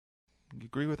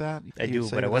agree with that? I do,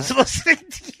 but I wasn't listening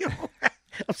to you.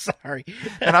 I'm sorry.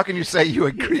 And how can you say you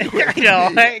agree with I know,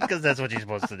 because that's what you're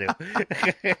supposed to do.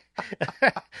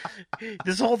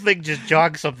 This whole thing just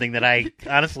jogged something that I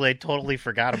totally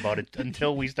forgot about it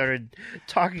until we started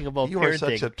talking about you parenting. are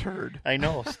such a turd. I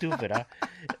know, stupid, huh?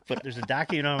 But there's a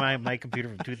document on my computer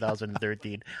from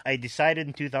 2013. I decided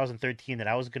in 2013 that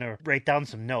I was going to write down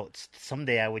some notes.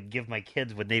 Someday I would give my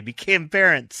kids when they became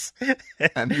parents.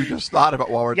 And you just thought of it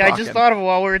while we're yeah, talking. I just thought of it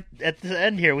while we're at the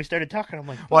end here. We started talking. I'm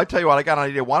like, well, I tell you what, I got an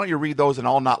idea. Why don't you read those and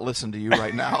I'll not listen to you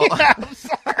right now? yeah, I'm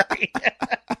sorry.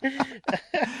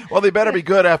 Well, they better be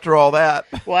good after all that.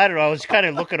 Well, I don't know. I was kind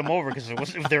of looking them over because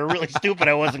if they were really stupid,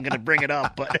 I wasn't going to bring it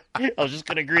up. But I was just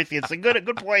going to agree with you. It's a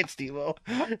good point, Steve-O.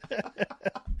 I'm going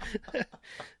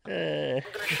to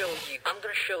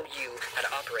show you how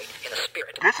to operate in a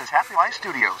spirit. This is Happy Life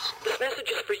Studios. This message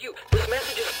is for you. This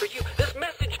message is for you. This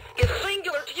message is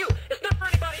singular to you. It's not for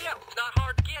anybody else. It's not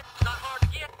hard to get. It's not hard to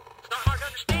get. It's not hard to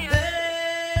understand.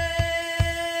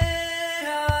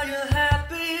 Are you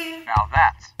happy? Now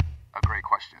that's a great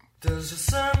question. Does your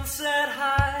sun set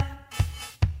high?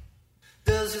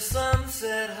 Does your sun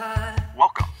set high?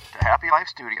 Welcome to Happy Life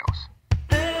Studios.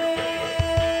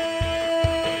 Hey,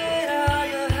 are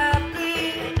you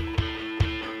happy?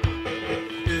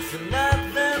 If you're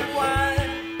not, then why?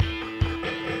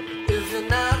 If you're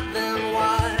not, then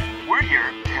why? We're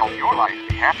here to help your life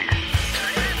be happier.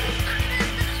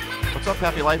 What's up,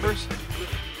 Happy Lifers?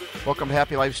 Welcome to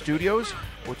Happy Life Studios,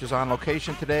 which is on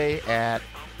location today at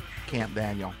Camp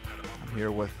Daniel. I'm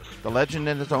here with the legend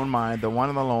in his own mind, the one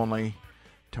and the lonely,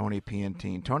 Tony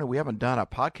Piantine. Tony, we haven't done a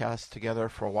podcast together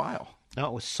for a while. No,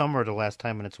 it was summer the last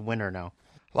time, and it's winter now.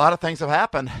 A lot of things have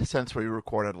happened since we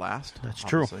recorded last. That's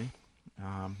obviously.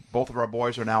 Both of our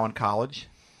boys are now in college.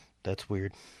 That's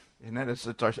weird. And then it's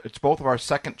both of our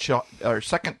second children. Our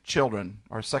second child.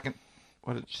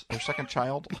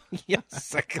 Yeah,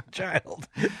 second child.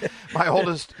 My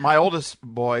oldest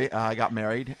boy got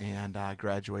married and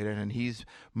graduated, and he's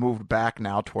moved back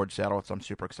now towards Seattle, which I'm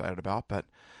super excited about. But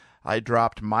I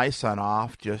dropped my son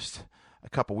off just a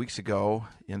couple weeks ago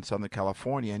in Southern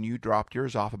California, and you dropped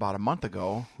yours off about a month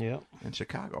ago in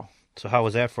Chicago. So how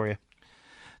was that for you?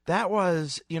 That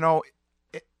was,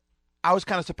 I was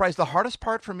kind of surprised. The hardest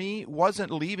part for me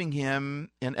wasn't leaving him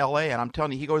in L.A., and I'm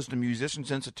telling you, he goes to Musicians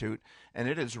Institute, and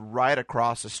it is right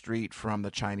across the street from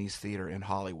the Chinese Theater in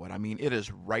Hollywood. I mean, it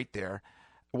is right there.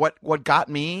 What got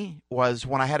me was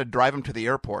when I had to drive him to the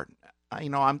airport.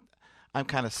 I'm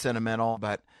kind of sentimental,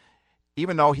 but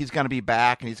even though he's going to be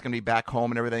back and he's going to be back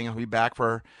home and everything, he'll be back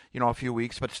for, a few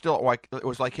weeks, but still, like, it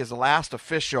was like his last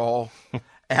official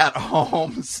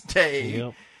at-home stay.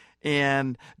 Yep.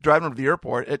 And driving him to the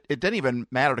airport, it didn't even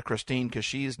matter to Christine because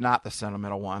she's not the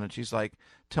sentimental one. And she's like,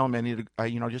 telling me I need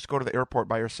to, just go to the airport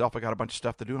by yourself. I got a bunch of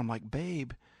stuff to do. I'm like,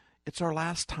 babe, it's our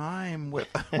last time with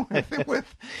him.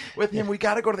 We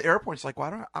got to go to the airport. It's like,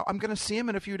 well, I'm going to see him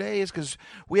in a few days because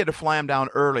we had to fly him down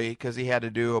early because he had to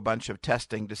do a bunch of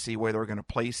testing to see where they were going to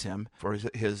place him for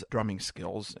his drumming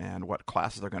skills and what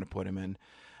classes they're going to put him in.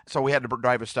 So we had to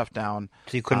drive his stuff down.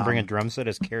 So you couldn't bring a drum set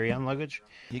as carry-on luggage?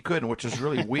 He couldn't, which is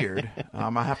really weird. I'll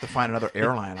have to find another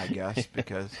airline, I guess,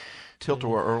 because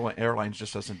Tiltor Airlines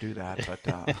just doesn't do that. But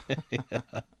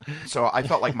So I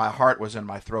felt like my heart was in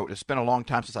my throat. It's been a long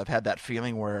time since I've had that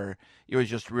feeling where it was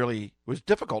just really, it was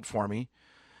difficult for me.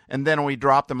 And then we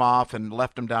dropped him off and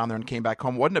left him down there and came back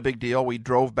home. Wasn't a big deal. We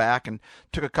drove back and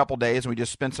took a couple days and we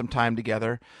just spent some time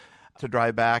together to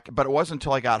drive back. But it wasn't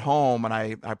until I got home and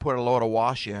I put a load of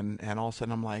wash in, and all of a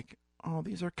sudden I'm like, oh,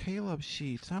 these are Caleb's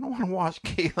sheets. I don't want to wash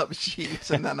Caleb's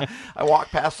sheets. And then I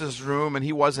walked past his room and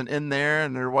he wasn't in there,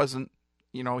 and there wasn't,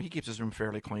 he keeps his room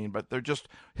fairly clean, but a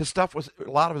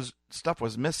lot of his stuff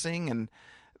was missing. And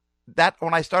that,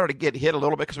 when I started to get hit a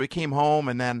little bit, because we came home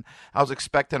and then I was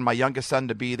expecting my youngest son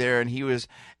to be there, and he was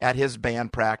at his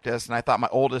band practice, and I thought my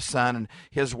oldest son and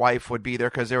his wife would be there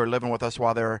because they were living with us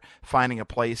while they were finding a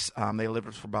place. They lived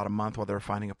with us for about a month while they were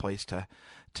finding a place to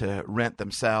rent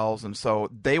themselves, and so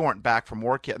they weren't back from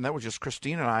work yet, and that was just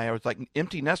Christine and I. I was like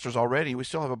empty nesters already. We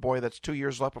still have a boy that's 2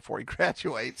 years left before he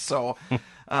graduates, so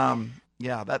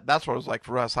yeah, that's what it was like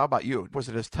for us. How about you? Was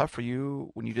it as tough for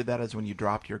you when you did that as when you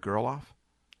dropped your girl off?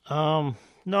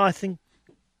 No, I think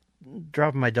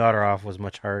dropping my daughter off was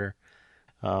much harder.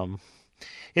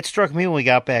 It struck me when we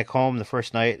got back home the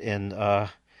first night, and I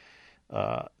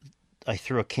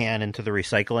threw a can into the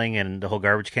recycling, and the whole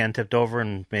garbage can tipped over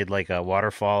and made like a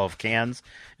waterfall of cans.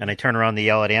 And I turned around to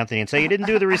yell at Anthony and say, "You didn't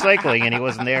do the recycling," and he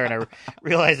wasn't there. And I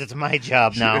realized it's my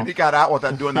job now. He got out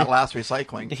without doing that last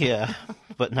recycling. Yeah,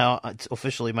 but now it's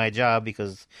officially my job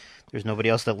because there's nobody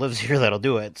else that lives here that'll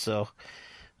do it. So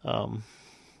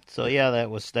So yeah,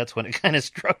 that's when it kind of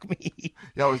struck me.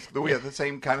 Yeah, we had the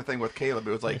same kind of thing with Caleb.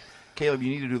 It was like, Caleb, you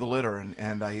need to do the litter,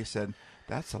 and he said,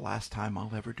 that's the last time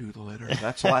I'll ever do the litter.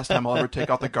 That's the last time I'll ever take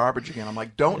out the garbage again. I'm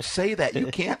like, don't say that. You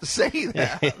can't say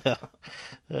that.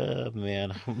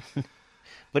 Man.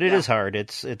 But it is hard.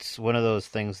 It's one of those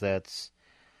things that's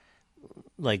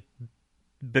like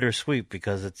bittersweet,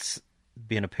 because it's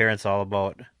being a parent's all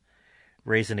about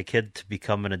raising a kid to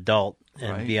become an adult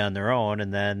and be on their own,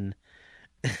 and then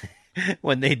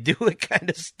when they do, it kind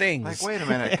of stings. Like, wait a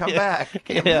minute, come back.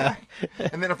 Come back.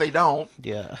 And then if they don't,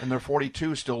 and they're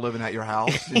 42 still living at your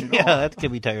house. You know, that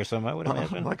could be tiresome, I would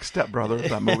imagine. Like Step Brothers,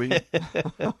 that movie.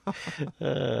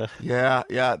 Yeah,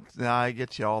 I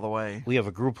get you all the way. We have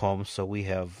a group home, so we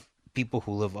have people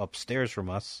who live upstairs from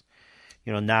us,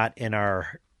 not in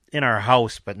our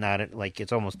house, but not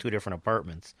it's almost two different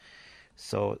apartments.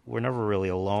 So we're never really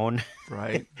alone.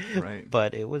 Right.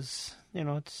 But it was,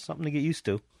 it's something to get used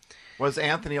to. Was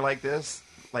Anthony like this?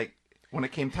 Like, when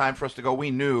it came time for us to go, we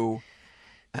knew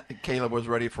Caleb was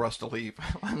ready for us to leave.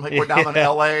 I'm like, we're down in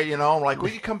L.A., I'm like,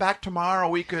 we could come back tomorrow.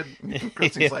 We could.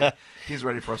 Christy's like, he's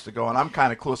ready for us to go. And I'm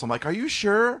kind of clueless. I'm like, are you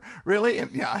sure? Really?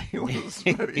 And yeah, he was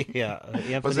ready.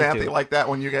 Was Anthony like that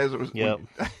when you guys was? Yeah,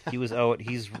 he was out.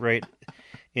 He's right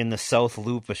in the South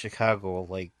Loop of Chicago,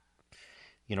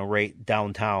 right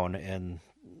downtown, and,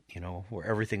 where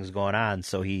everything's going on.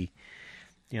 So he,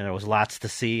 there was lots to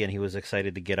see, and he was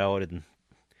excited to get out and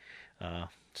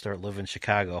start living in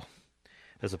Chicago,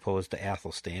 as opposed to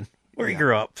Athelstan, where he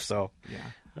grew up. So,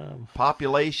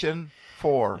 population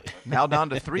 4, now down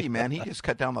to 3. Man, he just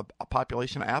cut down the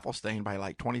population of Athelstan by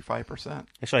like 25%.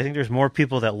 Actually, I think there's more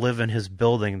people that live in his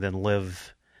building than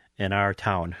live in our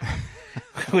town,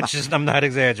 which is, I'm not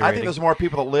exaggerating. I think there's more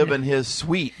people that live in his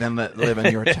suite than that live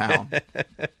in your town.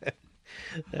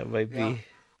 That might be. Yeah.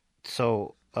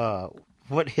 So,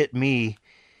 what hit me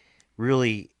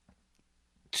really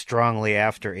strongly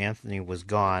after Anthony was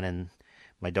gone, and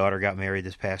my daughter got married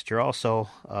this past year also,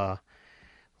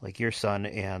 like your son,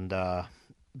 and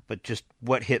but just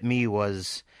what hit me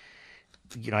was,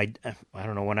 I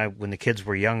don't know, when the kids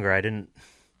were younger, I didn't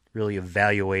really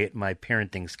evaluate my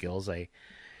parenting skills. I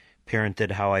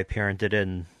parented how I parented,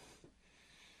 and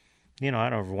I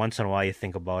don't know, every once in a while you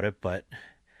think about it, but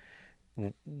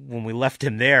when we left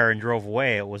him there and drove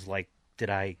away, it was like,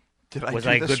 was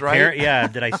I a good parent? Yeah.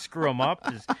 Did I screw him up?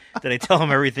 Did I tell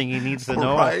him everything he needs to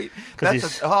know? Right.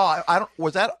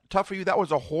 Was that tough for you? That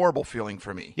was a horrible feeling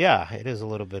for me. Yeah, it is a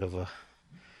little bit of a.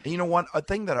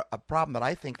 A problem that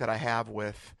I think that I have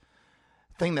with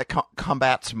thing that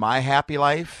combats my happy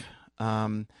life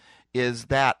is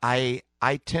that I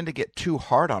tend to get too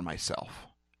hard on myself,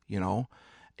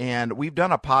 and we've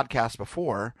done a podcast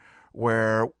before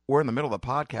where we're in the middle of the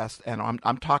podcast, and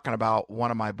I'm talking about one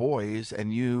of my boys,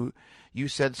 and you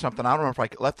said something. I don't remember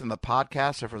if I left in the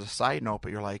podcast or if it was a side note,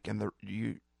 but you're like,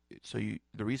 the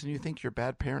reason you think you're a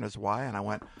bad parent is why? And I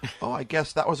went, oh, I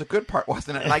guess that was a good part,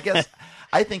 wasn't it? And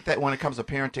I think that when it comes to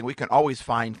parenting, we can always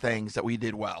find things that we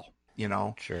did well,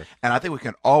 Sure. And I think we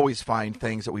can always find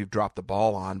things that we've dropped the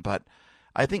ball on, but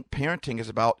I think parenting is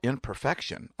about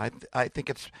imperfection. I think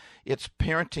it's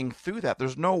parenting through that.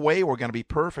 There's no way we're going to be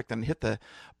perfect and hit the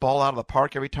ball out of the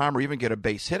park every time or even get a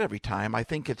base hit every time. I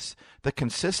think it's the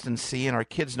consistency, and our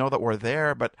kids know that we're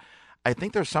there. But I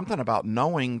think there's something about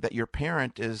knowing that your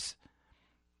parent is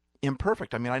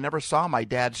imperfect. I mean, I never saw my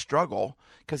dad struggle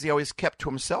because he always kept to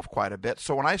himself quite a bit.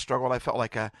 So when I struggled, I felt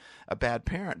like a bad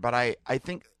parent. But I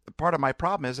think part of my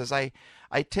problem is I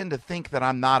tend to think that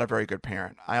I'm not a very good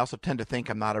parent. I also tend to think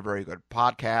I'm not a very good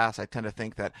podcast. I tend to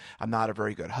think that I'm not a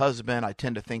very good husband. I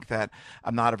tend to think that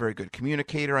I'm not a very good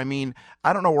communicator. I mean,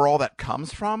 I don't know where all that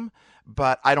comes from,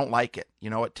 but I don't like it.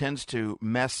 It tends to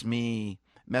mess me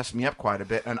up quite a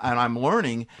bit. And I'm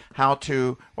learning how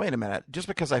to, wait a minute, just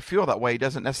because I feel that way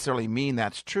doesn't necessarily mean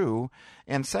that's true.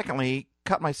 And secondly,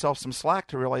 cut myself some slack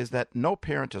to realize that no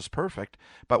parent is perfect.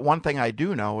 But one thing I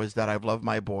do know is that I've loved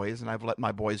my boys, and I've let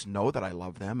my boys know that I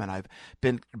love them, and I've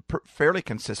been fairly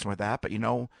consistent with that. But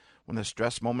when the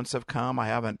stress moments have come, I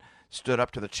haven't stood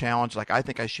up to the challenge like I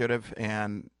think I should have.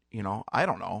 And I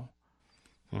don't know.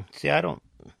 See, I'm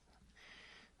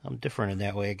different in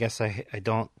that way. I guess I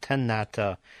don't tend not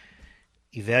to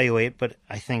evaluate, but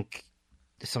I think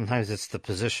sometimes it's the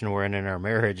position we're in our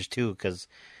marriage too, because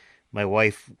my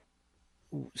wife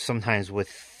sometimes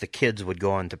with the kids would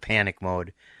go into panic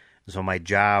mode. So my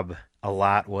job a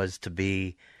lot was to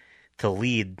lead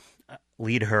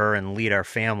her and lead our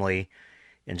family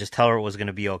and just tell her it was going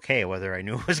to be okay, whether I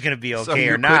knew it was going to be okay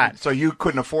or not. So you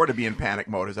couldn't afford to be in panic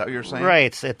mode. Is that what you're saying?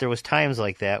 Right. There was times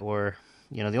like that where,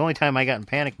 The only time I got in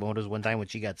panic mode was one time when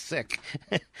she got sick,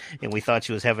 and we thought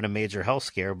she was having a major health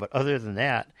scare. But other than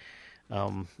that,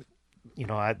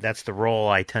 that's the role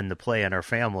I tend to play in our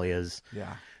family is,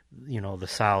 Yeah. The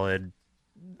solid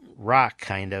rock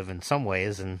kind of in some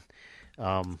ways. And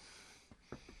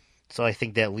so I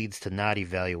think that leads to not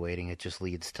evaluating. It just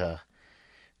leads to,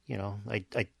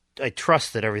 I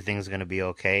trust that everything's going to be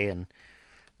okay. And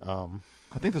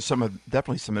I think there's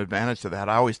definitely some advantage to that.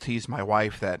 I always tease my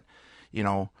wife that,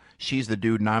 she's the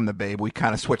dude and I'm the babe. We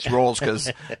kind of switch roles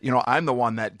because, I'm the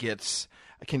one that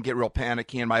can get real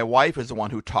panicky, and my wife is the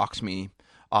one who talks me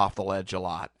off the ledge a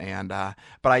lot. And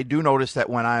but I do notice that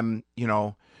when I'm,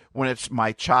 when it's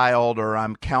my child or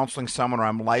I'm counseling someone or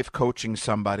I'm life coaching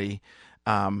somebody,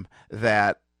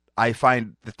 that I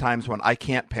find the times when I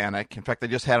can't panic. In fact, I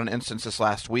just had an instance this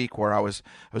last week where I was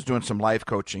doing some life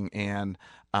coaching, and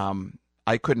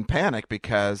I couldn't panic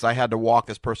because I had to walk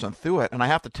this person through it. And I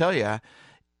have to tell you,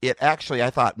 I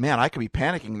thought, man, I could be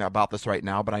panicking about this right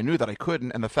now, but I knew that I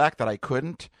couldn't. And the fact that I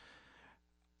couldn't,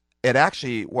 it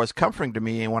actually was comforting to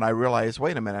me. And when I realized,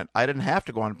 wait a minute, I didn't have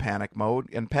to go in panic mode,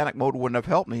 and panic mode wouldn't have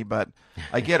helped me. But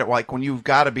I get it. Like when you've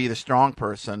got to be the strong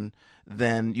person,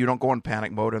 then you don't go in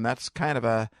panic mode. And that's kind of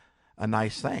a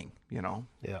nice thing,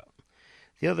 Yeah.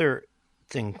 The other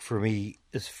thing for me,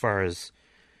 as far as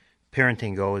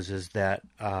parenting goes, is that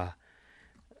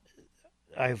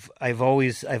I've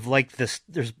liked this.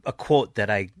 There's a quote that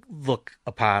I look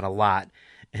upon a lot,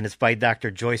 and it's by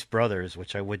Dr. Joyce Brothers,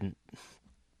 which I wouldn't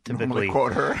typically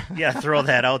quote her. Yeah, throw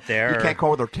that out there. You can't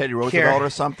quote her Teddy Roosevelt or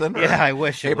something. Or yeah, I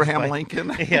wish Abraham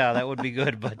Lincoln. Yeah, that would be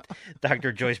good. But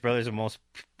Dr. Joyce Brothers, and most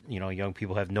young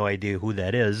people have no idea who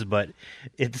that is. But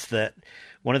it's that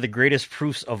one of the greatest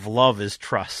proofs of love is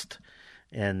trust.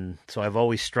 And so I've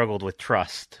always struggled with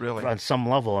trust on some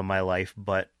level in my life,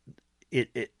 but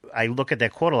I look at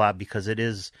that quote a lot because it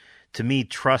is, to me,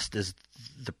 trust is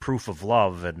the proof of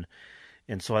love. And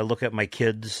so I look at my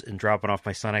kids and dropping off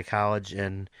my son at college,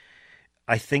 and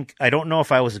I don't know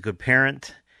if I was a good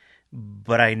parent,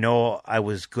 but I know I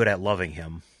was good at loving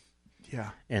him.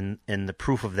 Yeah. And the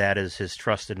proof of that is his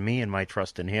trust in me and my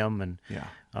trust in him. And, yeah.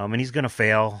 And he's going to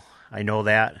fail. I know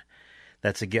that.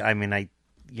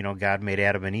 God made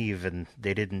Adam and Eve, and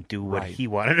they didn't do what he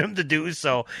wanted them to do.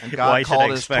 So and God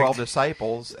called his 12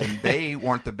 disciples, and they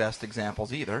weren't the best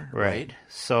examples either. Right.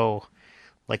 So,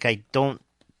 I don't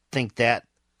think that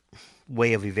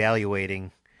way of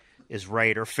evaluating is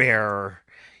right or fair, or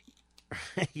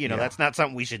that's not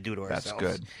something we should do to ourselves.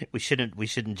 That's good. We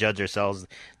shouldn't judge ourselves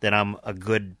that I'm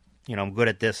good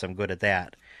at this, I'm good at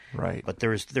that. Right. But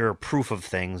there are proof of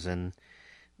things, and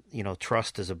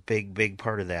trust is a big, big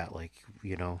part of that.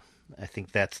 I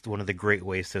think that's one of the great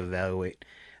ways to evaluate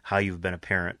how you've been a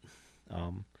parent.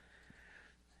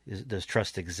 Does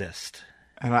trust exist?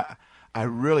 And I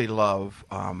really love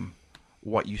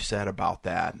what you said about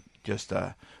that just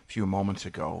a few moments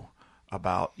ago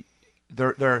about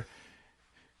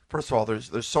first of all,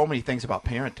 there's so many things about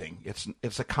parenting.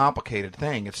 It's a complicated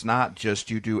thing. It's not just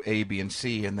you do A, B, and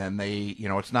C, and then they,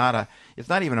 it's not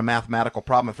even a mathematical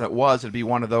problem. If it was, it'd be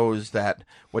one of those that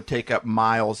would take up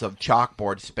miles of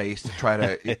chalkboard space to try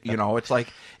to, it's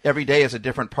like every day is a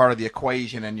different part of the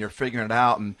equation, and you're figuring it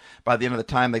out. And by the end of the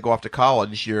time they go off to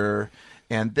college,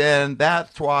 and then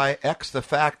that's why X the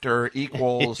factor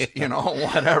equals,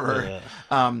 whatever.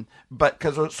 Yeah. But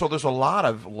so there's a lot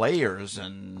of layers,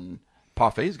 and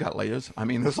Parfait's got layers. I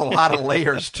mean, there's a lot of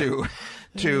layers to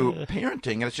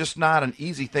parenting, and it's just not an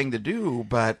easy thing to do.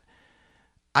 But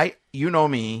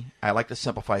me, I like to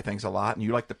simplify things a lot, and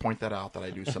you like to point that out that I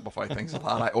do simplify things a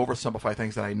lot. I oversimplify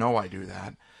things that I know I do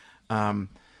that.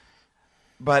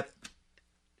 But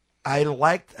I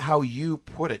liked how you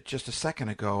put it just a second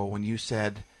ago when you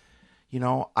said,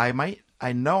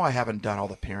 I know I haven't done all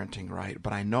the parenting right,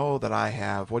 but I know that I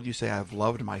have. What did you say? I've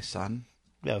loved my son.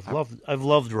 Yeah, I've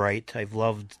loved right. I've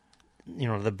loved,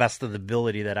 the best of the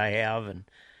ability that I have,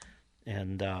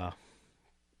 and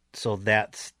so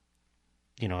that's,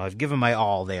 I've given my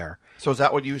all there. So is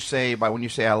that what you say by when you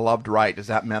say I loved right? Does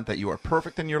that mean that you are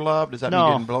perfect in your love? Does that mean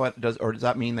you didn't blow it? Or does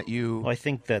that mean that you? Well, I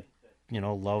think that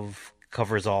love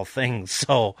covers all things.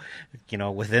 So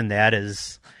within that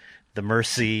is the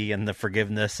mercy and the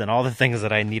forgiveness and all the things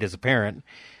that I need as a parent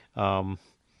are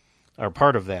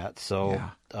part of that. So.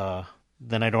 Yeah.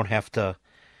 Then I don't have to.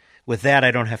 With that, I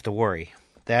don't have to worry.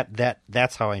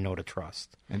 That's how I know to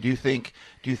trust. And do you think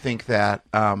that?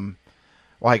 Well,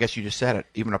 I guess you just said it.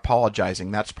 Even apologizing,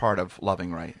 that's part of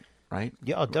loving, right?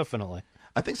 Yeah, definitely.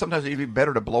 I think sometimes it'd be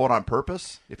better to blow it on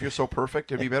purpose. If you're so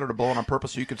perfect, it'd be better to blow it on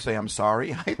purpose so you could say I'm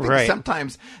sorry. I think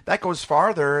sometimes that goes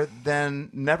farther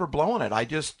than never blowing it. I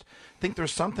just think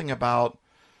there's something about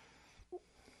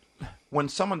when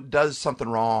someone does something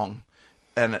wrong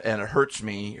and it hurts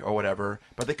me or whatever,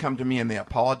 but they come to me and they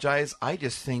apologize, I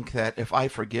just think that if I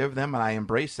forgive them and I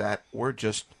embrace that, we're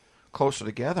just closer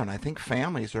together. And I think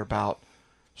families are about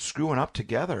screwing up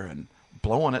together and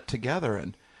blowing it together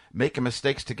and making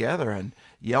mistakes together and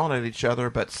yelling at each other,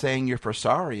 but saying you're for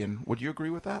sorry. And would you agree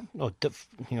with that? Oh,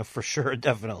 for sure,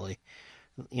 definitely.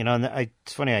 And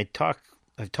it's funny. I've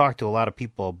talked to a lot of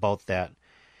people about that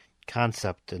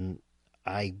concept, and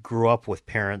I grew up with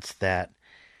parents that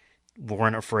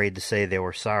weren't afraid to say they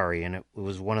were sorry, and it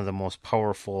was one of the most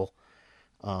powerful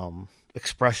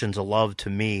expressions of love to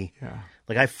me. Yeah.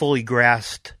 Like, I fully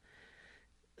grasped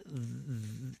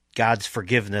God's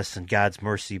forgiveness and God's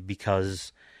mercy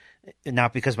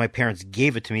not because my parents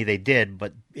gave it to me, they did,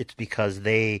 but it's because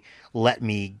they let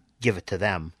me give it to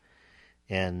them.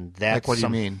 And that's like, what do you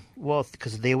mean? Well,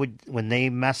 because when they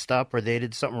messed up or they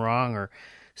did something wrong or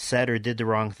said or did the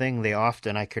wrong thing,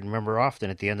 I could remember often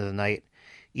at the end of the night,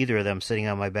 either of them sitting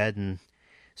on my bed and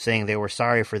saying they were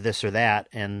sorry for this or that,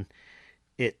 and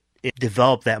it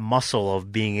developed that muscle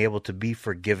of being able to be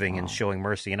forgiving and showing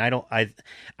mercy. And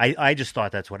I just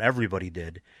thought that's what everybody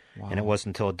did. Wow. And it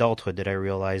wasn't until adulthood that I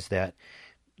realized that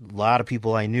a lot of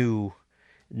people I knew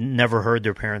never heard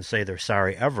their parents say they're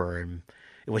sorry ever, and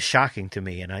it was shocking to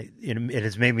me. And it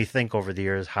has made me think over the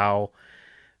years how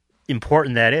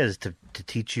important that is to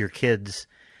teach your kids,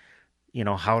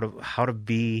 how to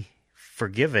be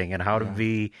forgiving and how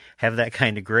to have that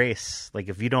kind of grace. Like,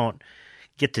 if you don't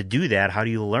get to do that, how do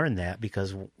you learn that?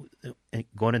 Because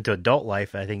going into adult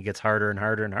life, I think it gets harder and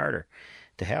harder and harder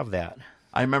to have that.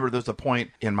 I remember there was a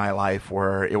point in my life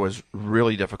where it was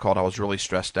really difficult. I was really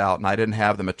stressed out, and I didn't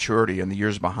have the maturity and the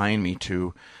years behind me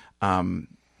to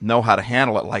know how to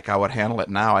handle it like I would handle it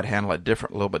now. I'd handle it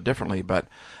a little bit differently. But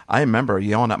I remember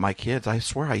yelling at my kids. I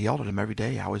swear I yelled at them every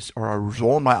day. I was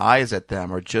rolling my eyes at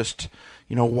them, or just,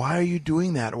 why are you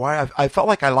doing that? Why? I felt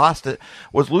like I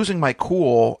was losing my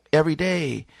cool every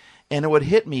day, and it would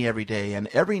hit me every day. And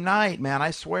every night, man,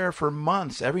 I swear for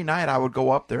months, every night I would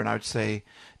go up there and I would say,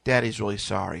 Daddy's really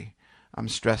sorry. I'm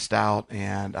stressed out,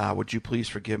 and would you please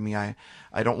forgive me? I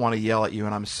don't want to yell at you,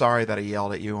 and I'm sorry that I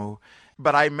yelled at you.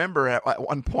 But I remember at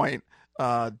one point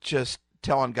just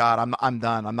telling God, I'm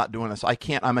done. I'm not doing this. I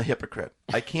can't. I'm a hypocrite.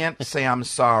 I can't say I'm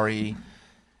sorry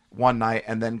one night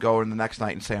and then go in the next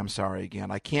night and say I'm sorry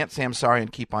again. I can't say I'm sorry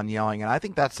and keep on yelling. And I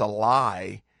think that's a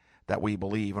lie that we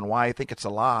believe. And why I think it's a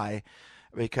lie,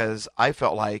 because I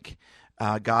felt like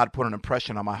God put an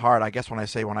impression on my heart. I guess when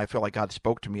I feel like God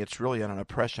spoke to me, it's really an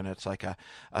impression. It's like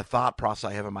a thought process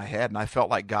I have in my head. And I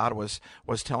felt like God was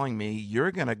telling me,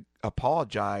 you're going to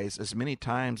apologize as many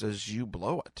times as you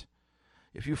blow it.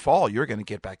 If you fall, you're going to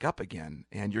get back up again.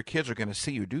 And your kids are going to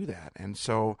see you do that. And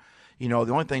so, the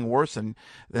only thing worse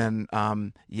than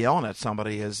yelling at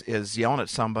somebody is yelling at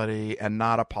somebody and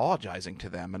not apologizing to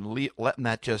them and letting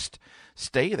that just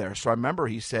stay there. So I remember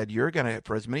he said, you're going to,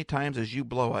 for as many times as you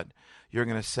blow it, you're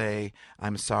going to say,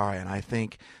 I'm sorry. And I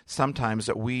think sometimes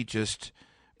that we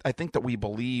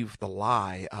believe the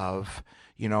lie of,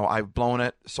 I've blown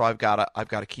it, so I've got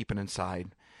to keep it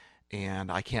inside,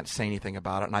 and I can't say anything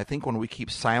about it. And I think when we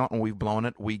keep silent when we've blown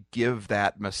it, we give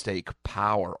that mistake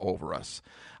power over us.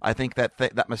 I think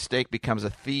that mistake becomes a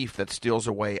thief that steals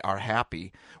away our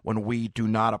happy when we do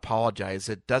not apologize.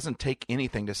 It doesn't take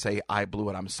anything to say, I blew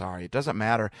it, I'm sorry. It doesn't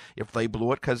matter if they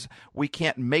blew it, because we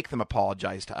can't make them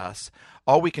apologize to us.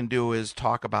 All we can do is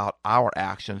talk about our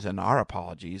actions and our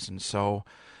apologies. And so,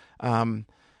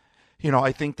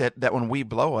 I think that when we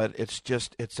blow it,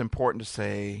 it's important to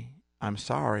say, I'm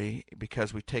sorry,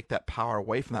 because we take that power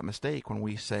away from that mistake when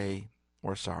we say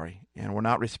we're sorry. And we're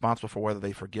not responsible for whether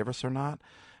they forgive us or not,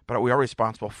 but we are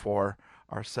responsible for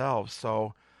ourselves.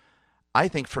 So I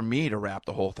think for me to wrap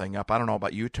the whole thing up, I don't know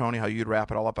about you, Tony, how you'd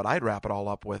wrap it all up, but I'd wrap it all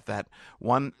up with that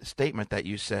one statement that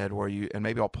you said and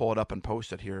maybe I'll pull it up and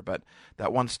post it here, but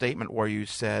that one statement where you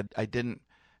said, I didn't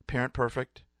parent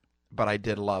perfect, but I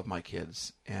did love my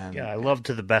kids. And I loved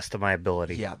to the best of my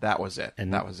ability. Yeah, that was it.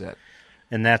 And that was it.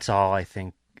 And that's all I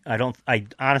think. I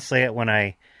honestly, when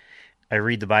I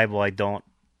read the Bible, I don't,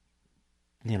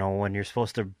 when you're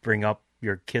supposed to bring up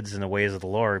your kids in the ways of the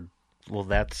Lord, well,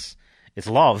 it's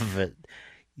love.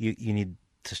 You need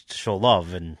to show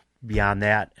love. And beyond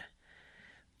that,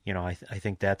 I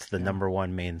think that's the number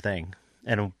one main thing.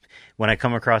 And when I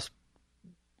come across,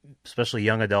 especially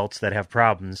young adults that have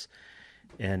problems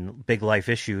and big life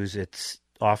issues, it's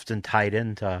often tied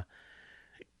into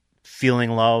feeling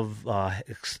love,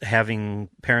 having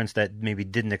parents that maybe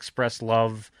didn't express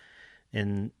love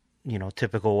in,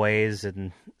 typical ways,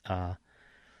 and,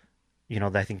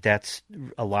 I think that's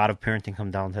a lot of parenting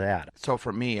come down to that. So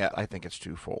for me, I think it's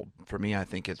twofold. For me, I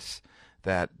think it's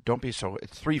that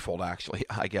it's threefold actually,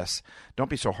 I guess. Don't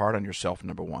be so hard on yourself,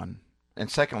 number one.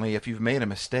 And secondly, if you've made a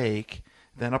mistake,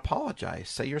 then apologize.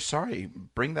 Say you're sorry.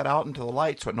 Bring that out into the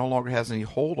light so it no longer has any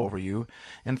hold over you.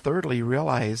 And thirdly,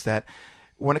 realize that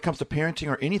when it comes to parenting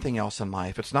or anything else in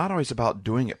life, it's not always about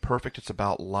doing it perfect. It's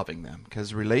about loving them,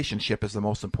 because relationship is the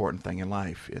most important thing in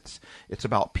life. It's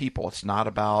about people. It's not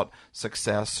about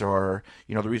success, or,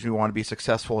 the reason we want to be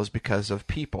successful is because of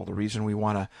people. The reason we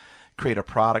want to create a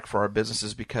product for our business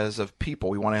is because of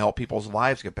people. We want to help people's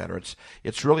lives get better.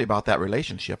 It's really about that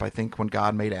relationship. I think when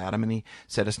God made Adam and he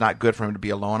said it's not good for him to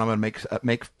be alone, I'm going to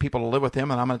make people to live with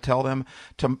him, and I'm going to tell them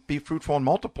to be fruitful and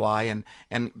multiply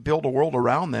and build a world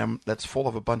around them that's full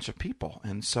of a bunch of people.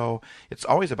 And so it's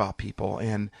always about people.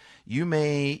 And you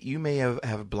may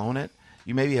have blown it.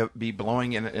 You may be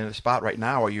blowing in a spot right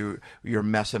now where you're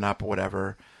messing up or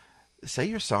whatever. Say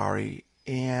you're sorry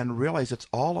and realize it's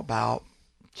all about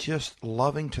just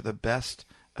loving to the best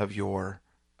of your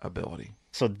ability.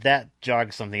 So that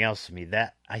jogs something else to me.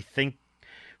 That, I think,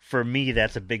 for me,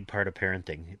 that's a big part of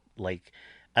parenting. Like,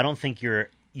 I don't think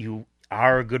you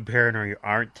are a good parent or you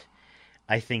aren't.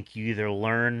 I think you either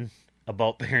learn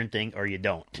about parenting or you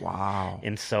don't. Wow.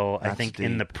 And so I think deep.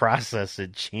 in the process,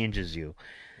 it changes you.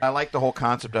 I like the whole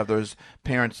concept of those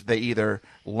parents, they either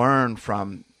learn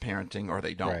from parenting or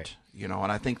they don't. Right.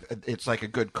 And I think it's like a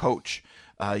good coach.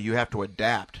 You have to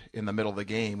adapt in the middle of the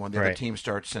game when the other team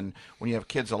starts, and when you have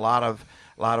kids, a lot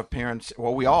of parents.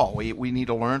 Well, we need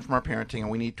to learn from our parenting,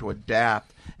 and we need to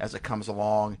adapt as it comes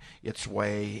along its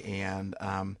way. And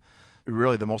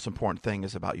really, the most important thing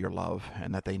is about your love,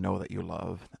 and that they know that you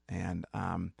love. And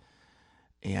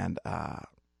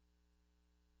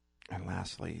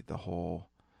lastly, the whole,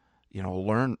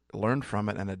 learn from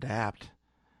it and adapt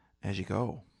as you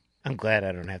go. I'm glad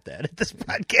I don't have to edit this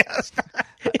podcast.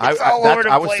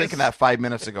 I was thinking that 5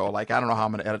 minutes ago. Like, I don't know how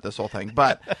I'm going to edit this whole thing.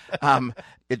 But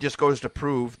it just goes to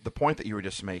prove the point that you were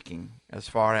just making as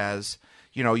far as,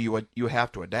 you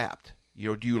have to adapt.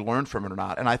 Do you learn from it or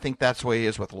not? And I think that's the way it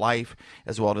is with life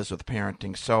as well as with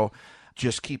parenting. So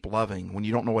just keep loving. When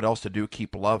you don't know what else to do,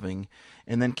 keep loving.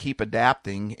 And then keep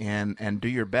adapting and do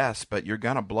your best. But you're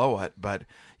going to blow it. But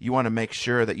you want to make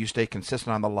sure that you stay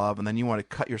consistent on the love. And then you want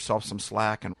to cut yourself some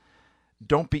slack. And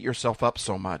don't beat yourself up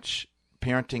so much.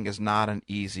 Parenting is not an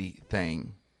easy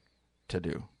thing to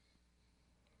do.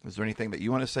 Is there anything that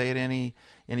you want to say to any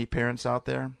parents out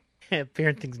there?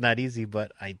 Parenting's not easy,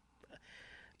 but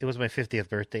it was my 50th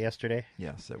birthday yesterday.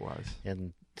 Yes, it was.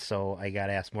 And so I got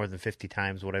asked more than 50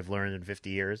 times what I've learned in 50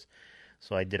 years.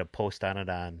 So I did a post on it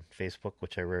on Facebook,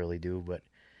 which I rarely do,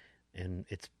 and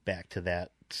it's back to that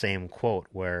same quote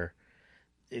where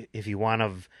if you want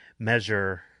to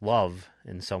measure love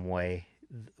in some way,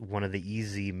 one of the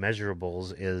easy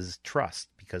measurables is trust,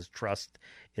 because trust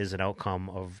is an outcome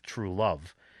of true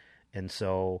love. And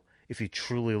so if you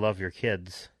truly love your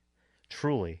kids,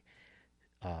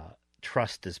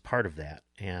 trust is part of that.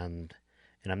 And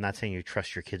I'm not saying you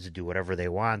trust your kids to do whatever they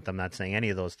want. I'm not saying any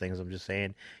of those things. I'm just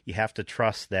saying you have to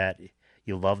trust that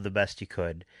you love the best you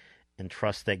could, and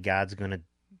trust that God's going to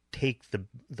take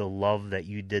the love that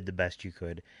you did the best you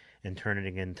could and turn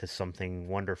it into something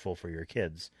wonderful for your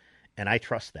kids. And I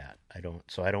trust that.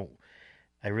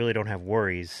 I really don't have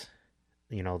worries,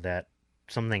 that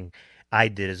something I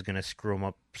did is going to screw them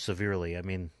up severely. I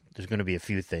mean, there's going to be a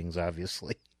few things,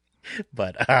 obviously,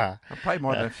 but probably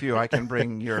more than a few. I can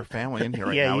bring your family in here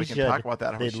right now. We can talk about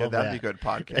that. That'd be a good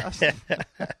podcast.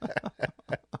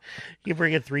 You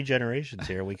bring in 3 generations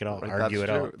here. We can all argue it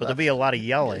out. But there'll be a lot of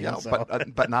yelling. Yeah, so.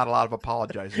 but not a lot of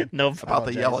apologizing. No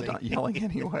apologizing. About the yelling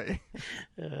anyway.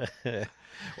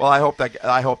 Well, I hope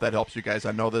that helps you guys.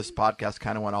 I know this podcast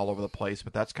kind of went all over the place,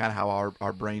 but that's kind of how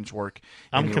our brains work.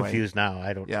 I'm anyway. Confused now.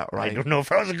 I don't know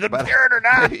if I was a good parent or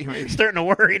not. Maybe. Starting to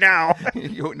worry now.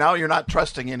 Now you're not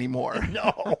trusting anymore.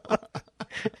 No.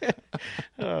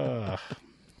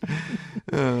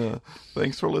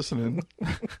 Thanks for listening.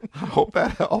 I hope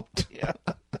that helped. Yeah.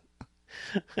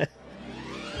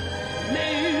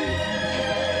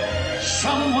 Make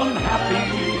someone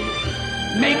happy.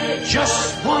 Make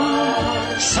just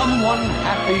someone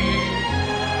happy,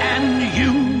 and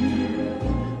you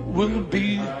will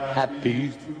be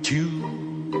happy too.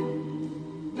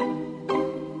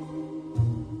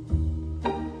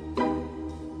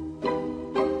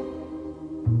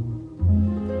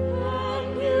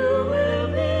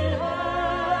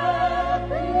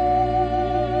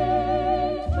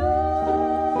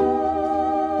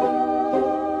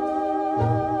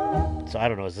 I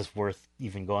don't know, is this worth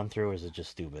even going through, or is it just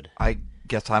stupid? I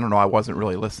guess, I don't know, I wasn't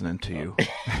really listening to you.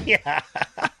 Yeah.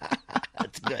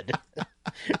 That's good.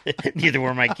 Neither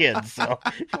were my kids, so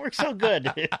it works out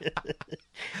good.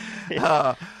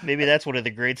 Maybe that's one of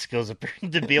the great skills,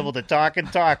 to be able to talk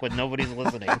and talk when nobody's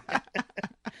listening.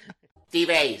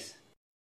 T-Base.